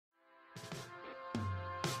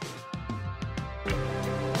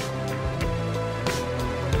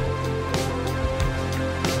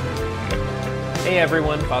Hey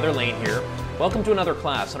everyone, Father Lane here. Welcome to another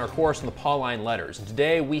class in our course on the Pauline letters. And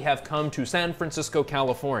today we have come to San Francisco,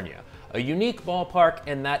 California, a unique ballpark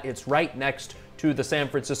in that it's right next to the San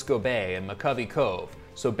Francisco Bay and McCovey Cove,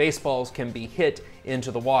 so baseballs can be hit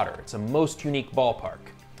into the water. It's a most unique ballpark.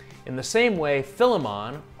 In the same way,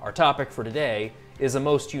 Philemon, our topic for today, is a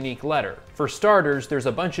most unique letter. For starters, there's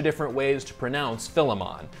a bunch of different ways to pronounce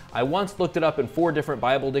Philemon. I once looked it up in 4 different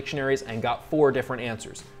Bible dictionaries and got 4 different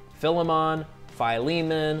answers. Philemon,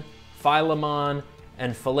 Philemon, Philemon,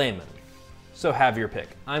 and Philemon. So have your pick.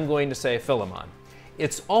 I'm going to say Philemon.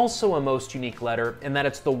 It's also a most unique letter in that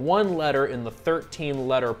it's the one letter in the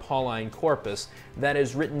 13-letter Pauline corpus that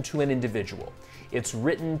is written to an individual. It's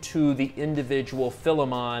written to the individual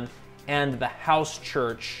Philemon and the house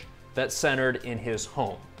church that's centered in his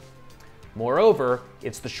home. Moreover,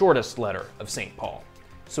 it's the shortest letter of St. Paul.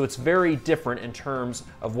 So it's very different in terms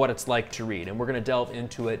of what it's like to read, and we're going to delve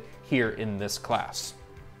into it here in this class.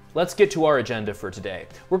 Let's get to our agenda for today.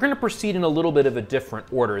 We're going to proceed in a little bit of a different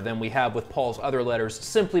order than we have with Paul's other letters,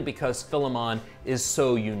 simply because Philemon is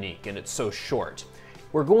so unique and it's so short.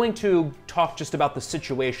 We're going to talk just about the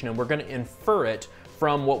situation, and we're going to infer it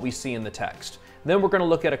from what we see in the text. Then we're going to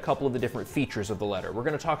look at a couple of the different features of the letter. We're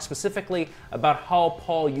going to talk specifically about how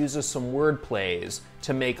Paul uses some word plays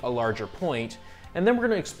to make a larger point, and then we're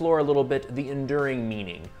going to explore a little bit the enduring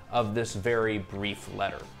meaning of this very brief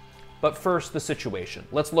letter. But first, the situation.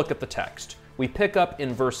 Let's look at the text. We pick up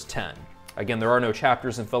in verse 10. Again, there are no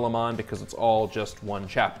chapters in Philemon because it's all just one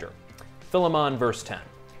chapter. Philemon, verse 10.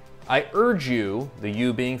 I urge you, the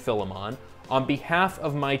you being Philemon, on behalf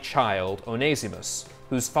of my child, Onesimus,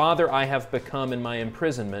 whose father I have become in my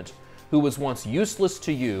imprisonment, who was once useless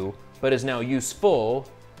to you, but is now useful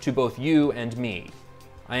to both you and me.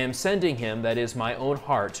 I am sending him, that is my own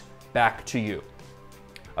heart, back to you.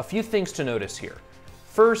 A few things to notice here.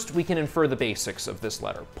 First, we can infer the basics of this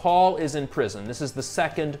letter. Paul is in prison. This is the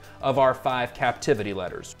second of our 5 captivity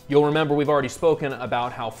letters. You'll remember we've already spoken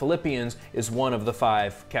about how Philippians is one of the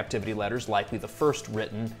 5 captivity letters, likely the first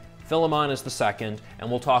written. Philemon is the second, and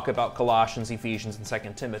we'll talk about Colossians, Ephesians, and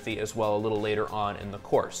 2 Timothy as well a little later on in the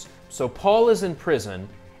course. So Paul is in prison,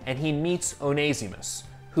 and he meets Onesimus,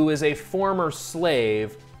 who is a former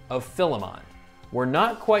slave of Philemon. We're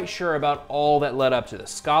not quite sure about all that led up to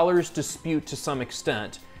this. Scholars dispute to some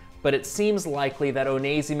extent, but it seems likely that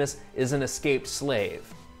Onesimus is an escaped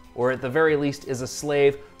slave, or at the very least is a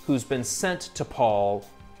slave who's been sent to Paul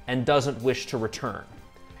and doesn't wish to return.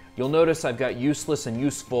 You'll notice I've got useless and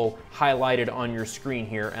useful highlighted on your screen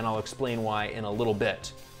here, and I'll explain why in a little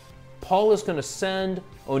bit. Paul is going to send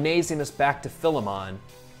Onesimus back to Philemon,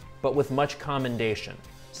 but with much commendation,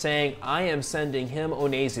 saying, I am sending him,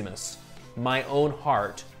 Onesimus, my own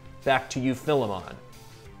heart, back to you, Philemon.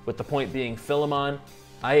 With the point being, Philemon,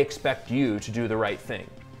 I expect you to do the right thing.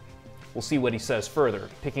 We'll see what he says further,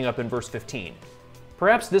 picking up in verse 15.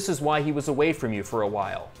 Perhaps this is why he was away from you for a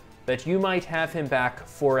while, that you might have him back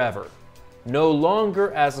forever, no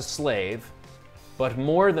longer as a slave, but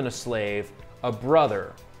more than a slave, a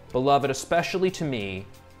brother, beloved especially to me,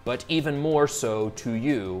 but even more so to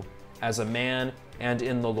you, as a man and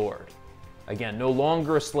in the Lord. Again, no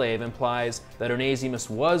longer a slave implies that Onesimus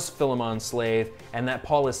was Philemon's slave and that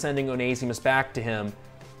Paul is sending Onesimus back to him,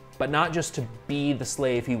 but not just to be the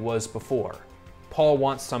slave he was before. Paul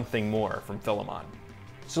wants something more from Philemon.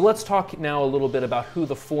 So let's talk now a little bit about who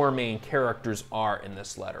the 4 main characters are in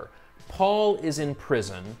this letter. Paul is in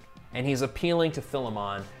prison, and he's appealing to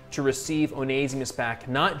Philemon to receive Onesimus back,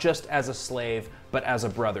 not just as a slave, but as a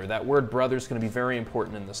brother. That word brother is going to be very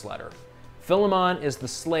important in this letter. Philemon is the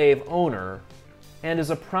slave owner and is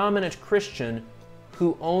a prominent Christian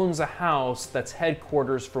who owns a house that's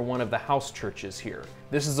headquarters for one of the house churches here.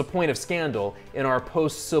 This is a point of scandal in our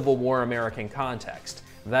post-Civil War American context,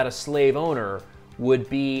 that a slave owner would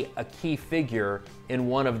be a key figure in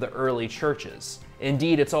one of the early churches.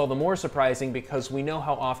 Indeed, it's all the more surprising because we know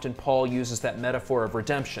how often Paul uses that metaphor of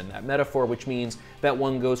redemption, that metaphor which means that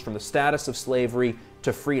one goes from the status of slavery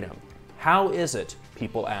to freedom. How is it,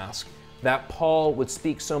 people ask, that Paul would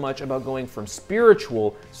speak so much about going from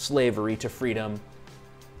spiritual slavery to freedom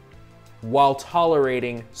while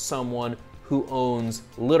tolerating someone who owns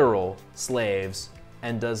literal slaves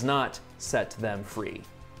and does not set them free?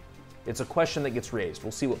 It's a question that gets raised.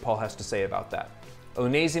 We'll see what Paul has to say about that.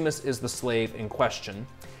 Onesimus is the slave in question,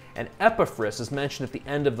 and Epaphras is mentioned at the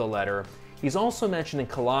end of the letter. He's also mentioned in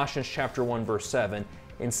Colossians chapter 1, verse 7,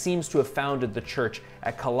 and seems to have founded the church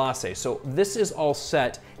at Colossae. So this is all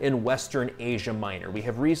set in Western Asia Minor. We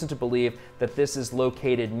have reason to believe that this is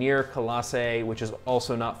located near Colossae, which is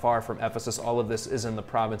also not far from Ephesus. All of this is in the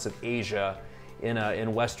province of Asia,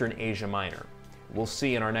 in Western Asia Minor. We'll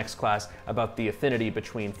see in our next class about the affinity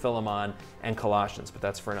between Philemon and Colossians, but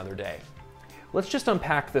that's for another day. Let's just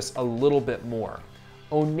unpack this a little bit more.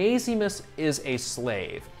 Onesimus is a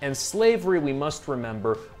slave, and slavery, we must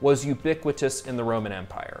remember, was ubiquitous in the Roman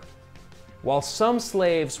Empire. While some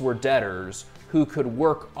slaves were debtors who could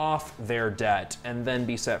work off their debt and then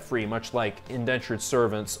be set free, much like indentured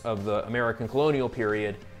servants of the American colonial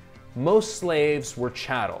period, most slaves were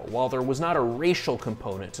chattel. While there was not a racial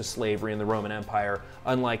component to slavery in the Roman Empire,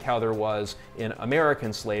 unlike how there was in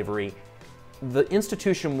American slavery, the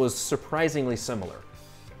institution was surprisingly similar.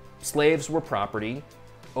 Slaves were property,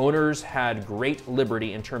 owners had great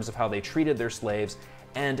liberty in terms of how they treated their slaves,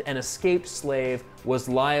 and an escaped slave was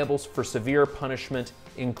liable for severe punishment,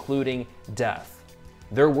 including death.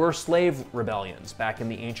 There were slave rebellions back in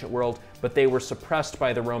the ancient world, but they were suppressed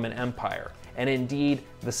by the Roman Empire. And indeed,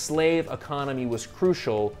 the slave economy was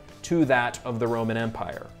crucial to that of the Roman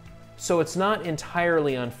Empire. So it's not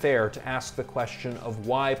entirely unfair to ask the question of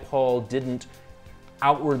why Paul didn't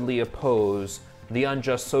outwardly oppose the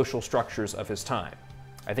unjust social structures of his time.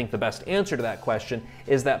 I think the best answer to that question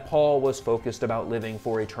is that Paul was focused about living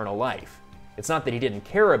for eternal life. It's not that he didn't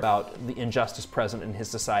care about the injustice present in his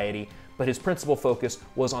society, but his principal focus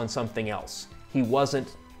was on something else. He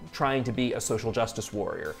wasn't trying to be a social justice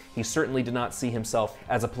warrior. He certainly did not see himself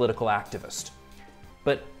as a political activist.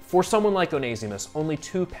 But for someone like Onesimus, only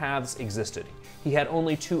two paths existed. He had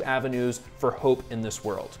only two avenues for hope in this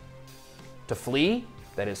world. To flee,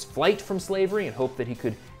 that is, flight from slavery and hope that he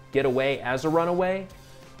could get away as a runaway,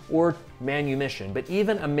 or manumission. But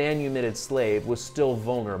even a manumitted slave was still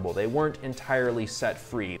vulnerable. They weren't entirely set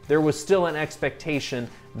free. There was still an expectation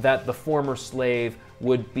that the former slave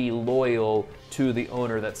would be loyal to the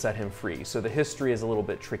owner that set him free. So the history is a little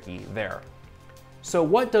bit tricky there. So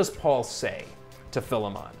what does Paul say to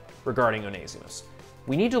Philemon regarding Onesimus?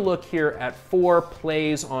 We need to look here at 4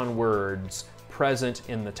 plays on words present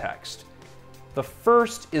in the text. The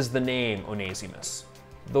first is the name Onesimus.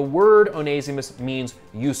 The word Onesimus means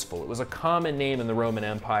useful. It was a common name in the Roman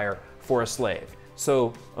Empire for a slave.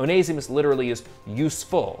 So Onesimus literally is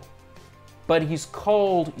useful, but he's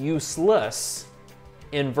called useless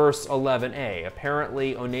in verse 11a.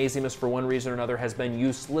 Apparently Onesimus, for one reason or another, has been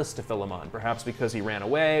useless to Philemon, perhaps because he ran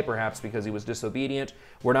away, perhaps because he was disobedient.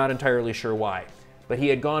 We're not entirely sure why. But he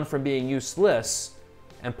had gone from being useless,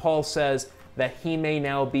 and Paul says that he may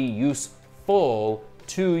now be useful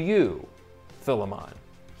to you, Philemon.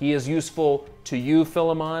 He is useful to you,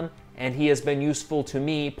 Philemon, and he has been useful to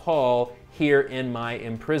me, Paul, here in my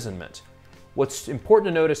imprisonment. What's important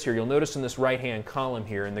to notice here, you'll notice in this right-hand column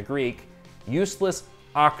here in the Greek, useless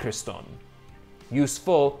akriston,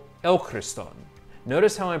 useful elkriston.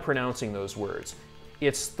 Notice how I'm pronouncing those words.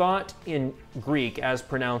 It's thought in Greek, as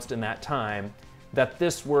pronounced in that time, that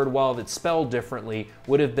this word, while it's spelled differently,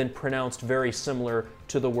 would have been pronounced very similar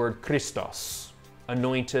to the word Christos,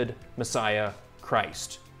 anointed, Messiah,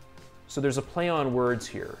 Christ. So there's a play on words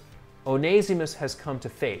here. Onesimus has come to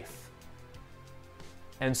faith.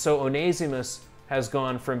 And so Onesimus has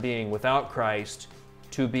gone from being without Christ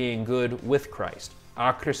to being good with Christ.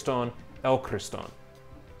 Akriston, elkriston.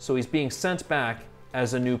 So he's being sent back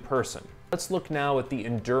as a new person. Let's look now at the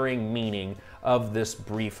enduring meaning of this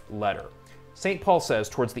brief letter. St. Paul says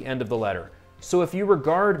towards the end of the letter, "So if you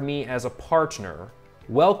regard me as a partner,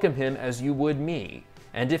 welcome him as you would me.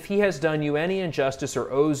 And if he has done you any injustice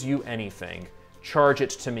or owes you anything, charge it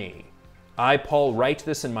to me. I, Paul, write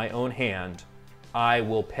this in my own hand. I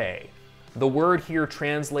will pay." The word here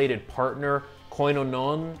translated partner,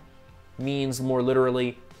 koinonon, means more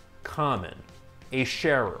literally common, a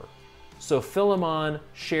sharer. So Philemon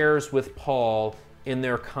shares with Paul in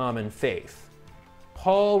their common faith.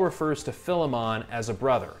 Paul refers to Philemon as a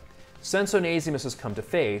brother. Since Onesimus has come to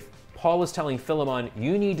faith, Paul is telling Philemon,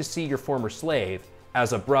 you need to see your former slave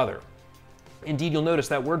as a brother. Indeed, you'll notice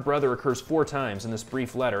that word brother occurs 4 times in this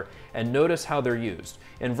brief letter, and notice how they're used.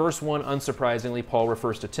 In verse 1, unsurprisingly, Paul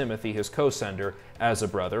refers to Timothy, his co-sender, as a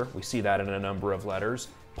brother. We see that in a number of letters.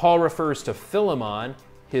 Paul refers to Philemon,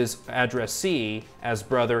 his addressee, as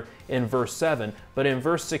brother in verse 7, but in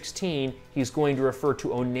verse 16, he's going to refer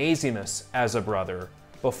to Onesimus as a brother,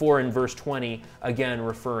 before in verse 20, again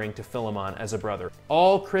referring to Philemon as a brother.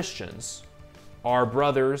 All Christians are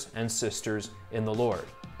brothers and sisters in the Lord.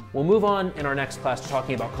 We'll move on in our next class to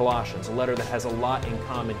talking about Colossians, a letter that has a lot in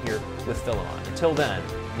common here with Philemon. Until then,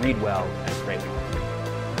 read well and pray well.